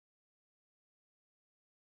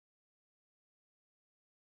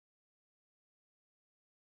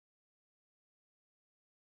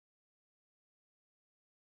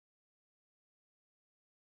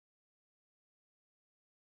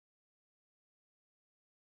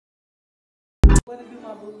What to do,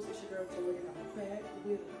 my boobs? It's your girl Tori, and I'm back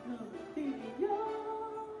with another video.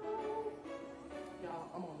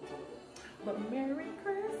 Y'all, I'm on the toilet. But Merry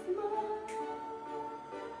Christmas.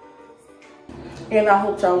 And I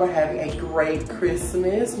hope y'all are having a great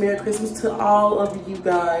Christmas. Merry Christmas to all of you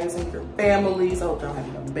guys and your families. I hope y'all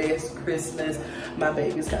having the best Christmas. My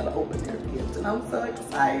babies got to open their gifts and I'm so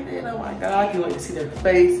excited. Oh my God, I can't wait to see their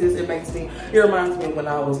faces. It reminds me of when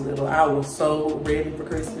I was little. I was so ready for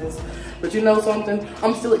Christmas. But you know something?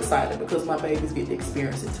 I'm still excited because my babies get to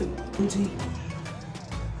experience it too.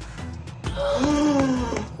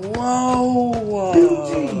 Whoa.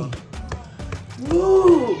 Beauty.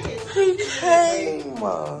 Look. He came.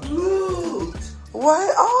 Look.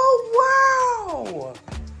 What? Oh, wow.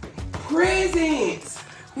 Presents.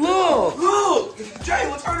 Look. Look.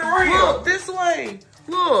 Jayla, turn around. Look, this way.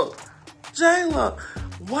 Look. Jayla.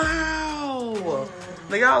 Wow.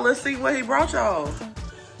 Now, y'all, let's see what he brought y'all.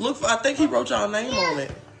 Look, I think he wrote y'all name on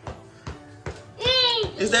it.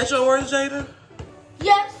 Is that yours, Jada?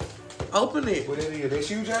 Yes. Open it. What it is? That's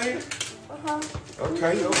you, Jada? Uh-huh.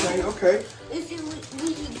 Okay. This is what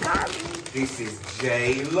he got me. This is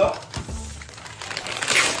Jayla.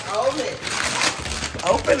 Open it.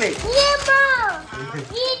 Open it. Yeah, Mom.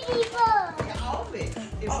 Open it.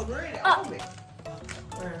 It's ready. Open it.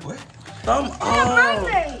 What?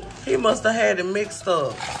 He must have had it mixed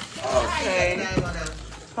up. Okay.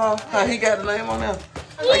 Huh? He got the name on there?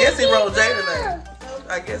 I guess he wrote Jada's name.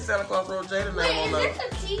 I guess Santa Claus wrote Jada's name on there. Is this a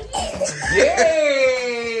TV?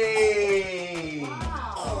 Yay!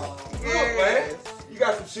 Wow. Look, man. You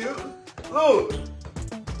got some shoes? Look.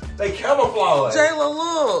 They camouflage. Jayla,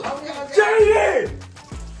 look. Jaden!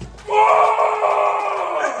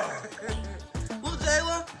 Whoa! Look,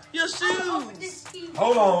 Jayla, your shoes.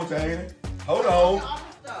 Hold on, Jaden. Hold on.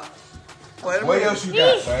 Wait a minute. What else you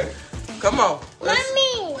got, man? Come on.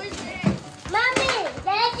 Mommy,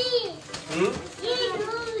 Daddy. Hmm?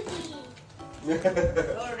 Go to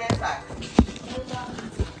that side.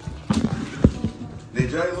 Did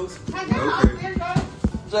Jayla? Okay.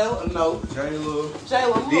 Jayla, no. Jayla.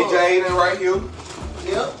 Jayla, look. Did Jaden right here?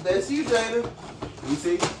 Yep, that's you, Jada. You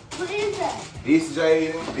see? What is that? This is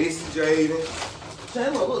Jaden. This is Jaden.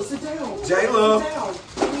 Jayla, look, sit down. Jayla. Sit down.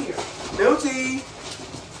 Come here. Milty.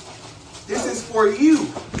 This is for you.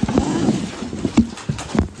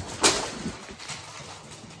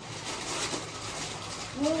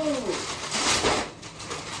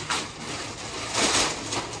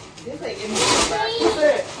 This ain't getting me back. What's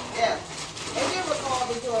that? Yeah. It did record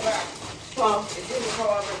me to a back. Huh? It did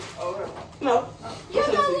record me over. No. You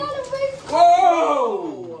don't want to bring.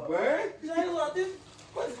 Whoa! Man. Jayla,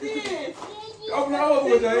 what's this? Open the other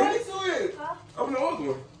one, Jaden. Bracelet. Open the other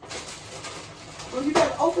one. Well, you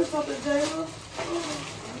gotta open something, Jayla.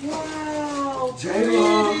 Wow.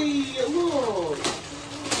 Jayla. Pretty. Look.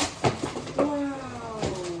 Wow.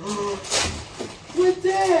 What's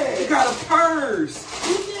that? You got a purse.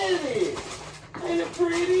 Look at it. Ain't it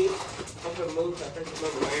pretty? I'm gonna move. I think it's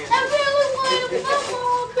another man. I really wanted a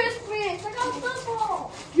football Christmas. I got football.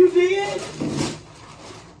 You did?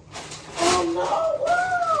 Oh no!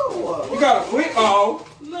 Whoa! You got a football.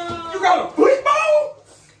 No! You got a football?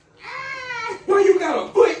 Where you got a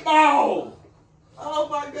football? Oh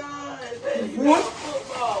my God! Daddy, you What? got a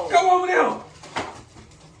football. Come over there.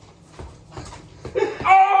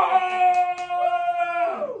 Oh!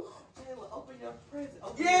 Taylor, open your present.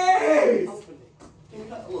 Open Yes! Open it. Can you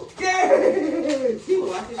look? Yes! He would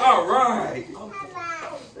like it. All right.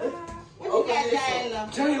 What you Open got, this Jayla?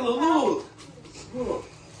 Jayla, look. Look.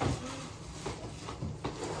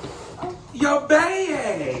 Your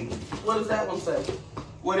bag. What does that one say?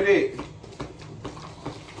 What it is?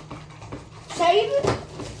 Save it.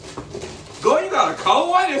 Girl, you got a cold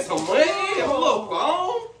one and some money and a little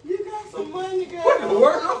phone? You got some money, girl. What in the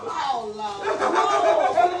world? Oh, Lord.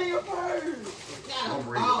 Oh, put it in your purse. Got a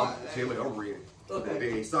ready. card. I'm ready. Okay.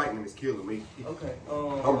 The excitement is killing me. Okay.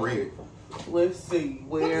 I'm ready. Let's see.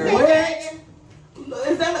 Where? What?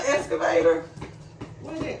 Is that an excavator?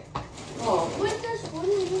 What is it? Oh. What is this?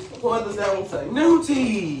 What does that one say? New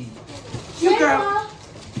tea. You got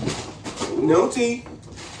new tea.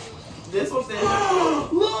 This one says,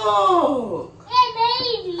 look! Hey,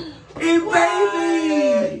 baby. Hey,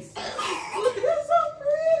 baby. Look, that's so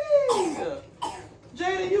pretty!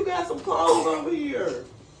 Jaden, you got some clothes over here.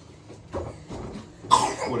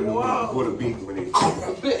 What a big one is.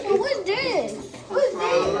 Hey, what's this? What's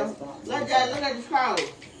this? Look at this card.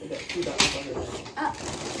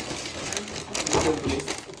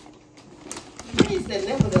 Please say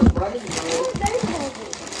never the brightest.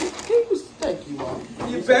 Thank you, Mom.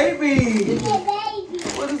 You baby. Hey, baby.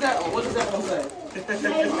 What is that one? What does that one say? You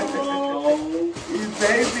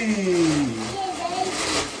baby.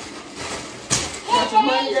 Got your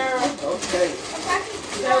money, girl? Okay.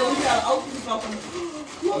 Now we gotta open something.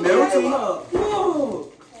 Melty.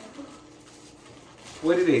 Look.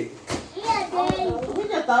 What is it? We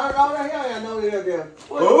just throw it over here. I know they're there.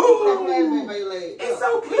 Ooh. It's so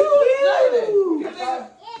cute.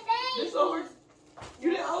 It's over. You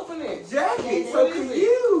didn't open it. Jackie, so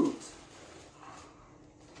cute.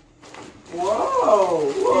 Whoa.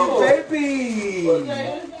 Whoa. Baby. Look,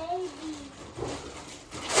 Jada.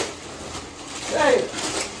 Jada,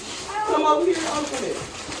 come over here and open it.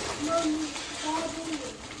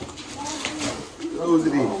 Who's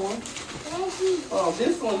it in? Oh,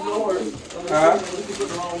 this one's yours. Huh? Unless you put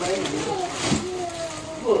the wrong name in it.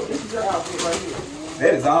 Look, this is your outfit right here.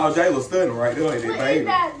 That is all Jayla studying right there, that baby. I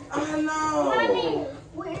know.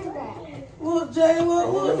 Where is that? Look,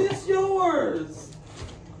 Jayla, look, it's yours.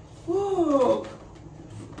 Look.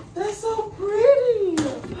 That's so pretty.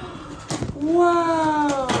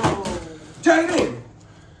 Wow. Jayden,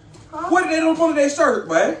 what did they do under that shirt,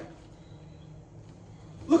 man?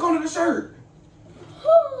 Look under the shirt.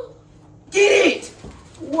 Get it!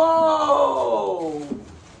 Whoa.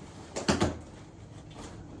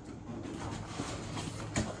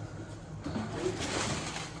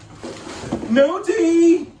 No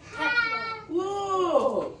tea.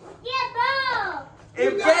 Look.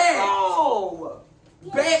 And bat.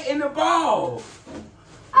 Bat in the ball.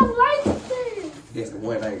 I like this. That's the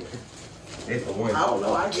one, ain't it? That's the one. I don't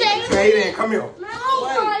know. I Jay. can't. Jayden, come here. Oh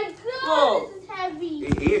my God, this is heavy.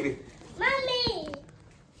 It's heavy. Mommy.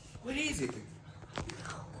 What is it?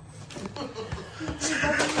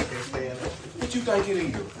 What you think it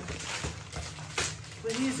is?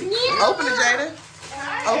 What is it? Yeah. Open it, Jada.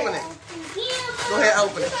 Open it. Yeah. Go ahead,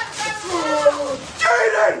 open it.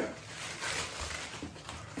 Jayden!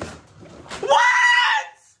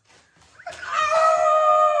 What?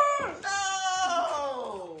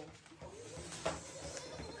 No!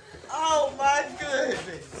 Oh my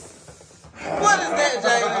goodness. What is that,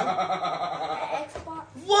 Jada? Xbox.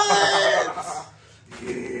 What?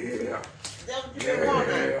 Yeah.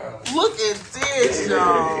 Look at this,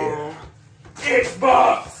 y'all.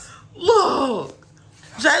 Xbox. Look.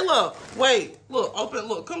 Jayla, wait. Look, open.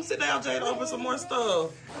 Look, come sit down, Jada. Open some more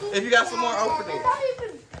stuff. If you got some more, open it.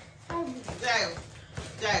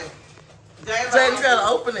 Jayla, you gotta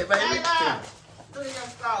open it, baby.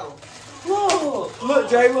 Look. Look,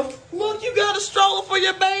 Jayla. Look, you got a stroller for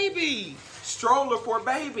your baby. Stroller for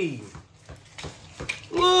baby.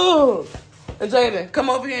 Look. And Jaden, come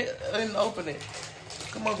over here and open it.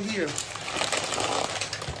 Come over here.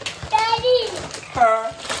 Daddy.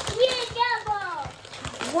 Huh? Yeah, yellow.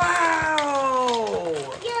 Wow.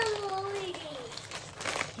 Yellow.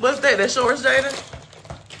 What's that? That's yours, Jaden?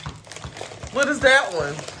 What is that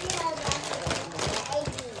one?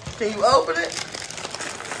 Can you open it?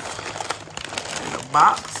 The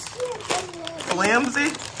box.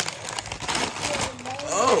 Flimsy.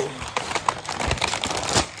 Oh.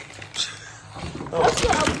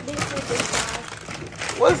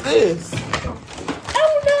 What's this?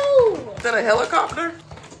 Oh no! Is that a helicopter?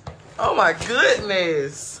 Oh my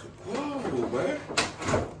goodness. Whoa, man.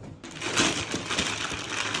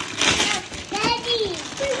 Daddy,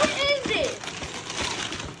 what is it?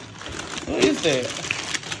 What is that?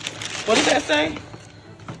 What does that say?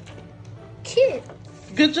 Kid.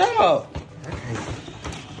 Good job.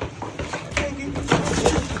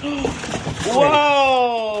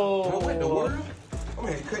 Whoa. What in the world? I'm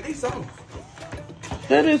gonna cut these off.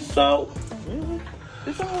 That is so. Really?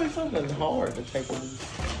 It's always something hard to take with these.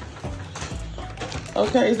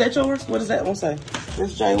 Okay, is that yours? What does that one say?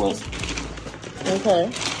 It's Jayla's. Okay.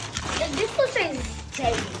 This one says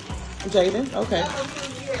Jaden. Jaden, okay.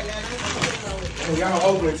 Hey, y'all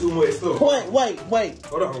opening too much stuff. Wait.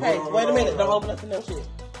 Hold on. Hey, wait a minute. Don't open up the no shit.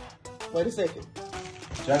 Wait a second.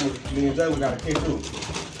 Me and Jayla got a kid too.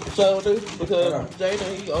 So, because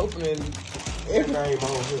Jaden, he opening His name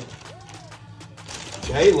on here.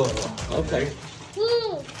 Jayla. Okay.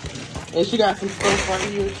 And she got some stuff right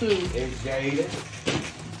here too. And Jada.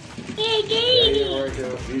 Hey, Jada right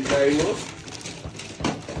there. These Jayla.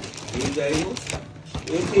 These Jayla.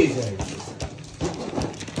 And these Jayla.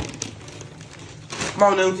 Come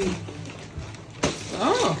on, Nuty.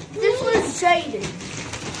 Oh. This one's Jaden.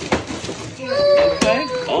 Okay.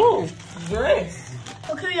 Oh, dress.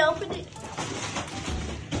 Oh, can we open it?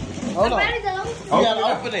 Hold I'm on. ready to open it. You gotta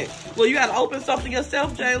open it. Well, you gotta open something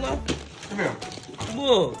yourself, Jayla. Come here.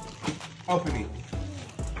 Look. Open it.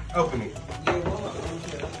 Open it.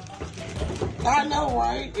 I know,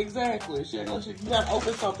 right? Exactly. You gotta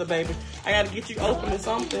open something, baby. I gotta get you opening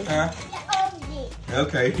something. Huh?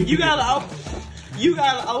 Okay. You gotta open. You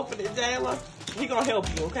gotta open it, Jayla. He gonna help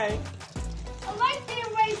you, okay? I like the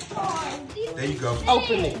race car. There you go.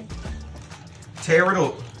 Open it. Tear it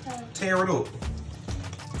up. Tear it up.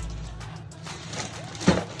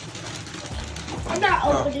 I'm not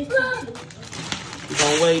opening it. You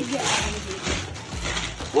gonna wait?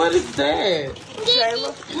 What is that?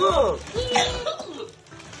 Jayla, look.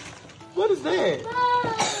 What is that?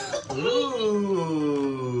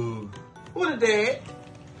 Ooh. What is that?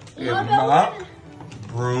 We have a mop,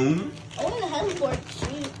 broom. I want the hoverboard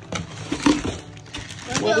too.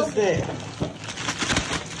 What is that?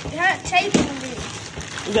 It had tape on it.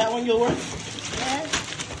 Is that one yours? Yes.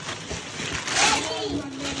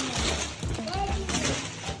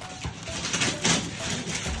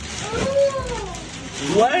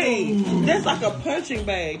 Wait, that's like a punching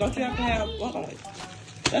bag. Don't you have to have? Hold on.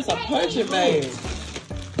 That's a punching bag.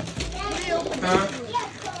 Huh?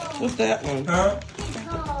 What's that one? Huh?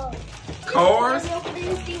 Cars?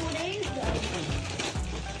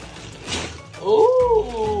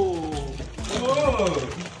 Ooh. Look.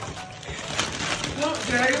 Look,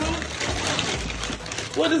 Jayla.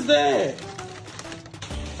 What is that?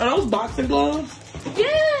 Are those boxing gloves?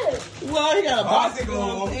 Yes. Well, he got a boxing Boxing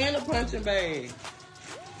gloves glove. and a punching bag.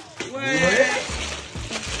 What?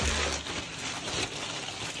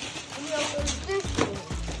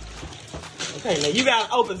 Okay, now you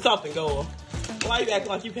gotta open something, girl. Why you acting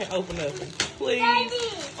like you can't open nothing? Please.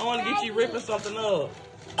 I wanna get you ripping something up.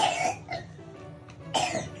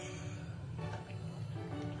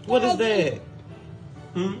 What is that?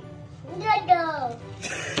 Hmm? No.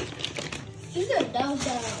 She's a dog.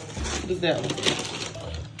 What is that one?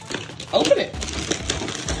 Open it.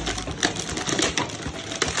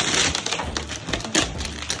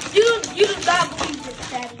 You do not believe this,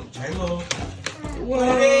 Daddy. Jayla.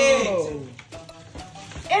 Whoa.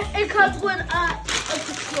 It comes with a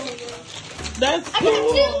controller. That's I got 2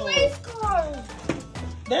 cool. race cars.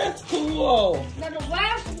 That's cool. Now the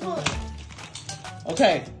last one.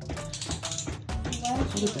 Okay.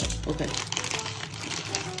 What is that? Okay.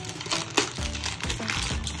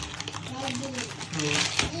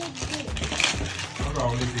 Hold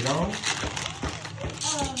on, is it on?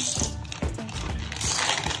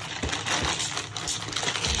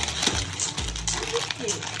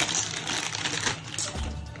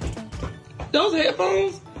 Those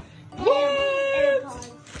headphones? What?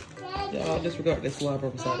 Y'all disregard that slobber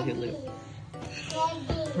beside of his lip.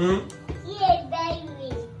 Hmm? Yeah,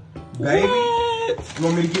 baby. Baby? What? You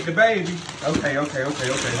want me to get the baby? Okay. Hold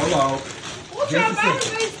on. What's Just our a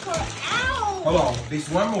second. race car? Ow. Hold on. This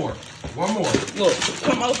one more. One more. Look,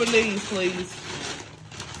 come open these, please.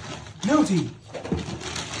 No, T.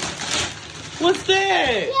 What's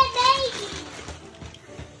that? Yeah,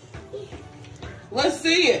 baby. Let's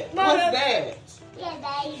see it. Mama. What's that? Yeah,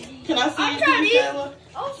 baby. Can I see I'll it, try too, these. Jayla?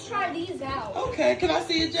 I'll try these out. Okay, can I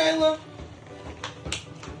see it, Jayla?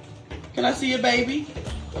 Can I see your baby?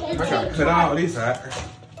 I gotta cut all this out.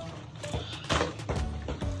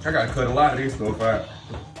 I gotta cut a lot of this stuff out.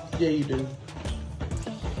 Yeah, you do.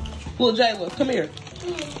 Well, Jayla, come here.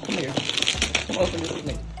 Come here. Come open this with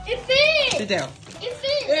me. It fits. Sit down. It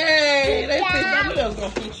fits. Hey, they fit. Yeah. I knew that was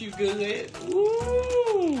gonna fit you good.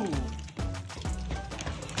 Ooh.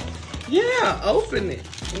 Yeah, open it.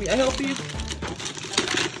 Let me help you.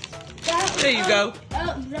 There you go.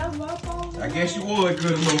 I guess you would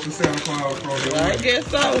good enough for Santa Claus program. I guess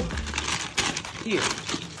so. Here.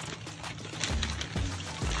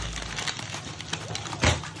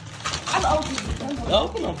 I'm opening.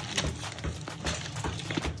 Open them.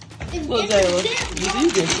 Look, Jayla. You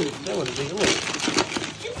can see. That would have been. Look.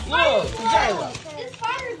 Look, Jayla. It's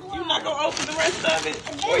fire glove. You not gonna open the rest of it?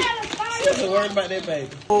 They had a fire She wasn't worried about that baby.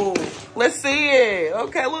 Oh, let's see it.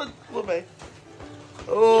 Okay, look, baby.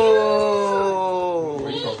 Oh.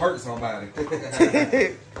 You gonna hurt somebody. Like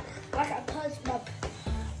I punched my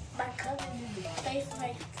cousin in the face.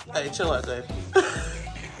 Like, Hey, chill out, Dave.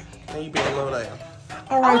 And you being low down.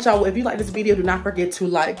 Alright, y'all, if you like this video, do not forget to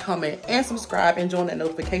like, comment, and subscribe, and join that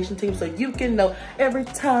notification team so you can know every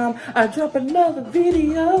time I drop another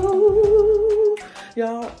video.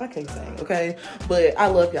 Y'all, I can't sing, okay? But I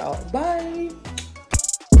love y'all. Bye.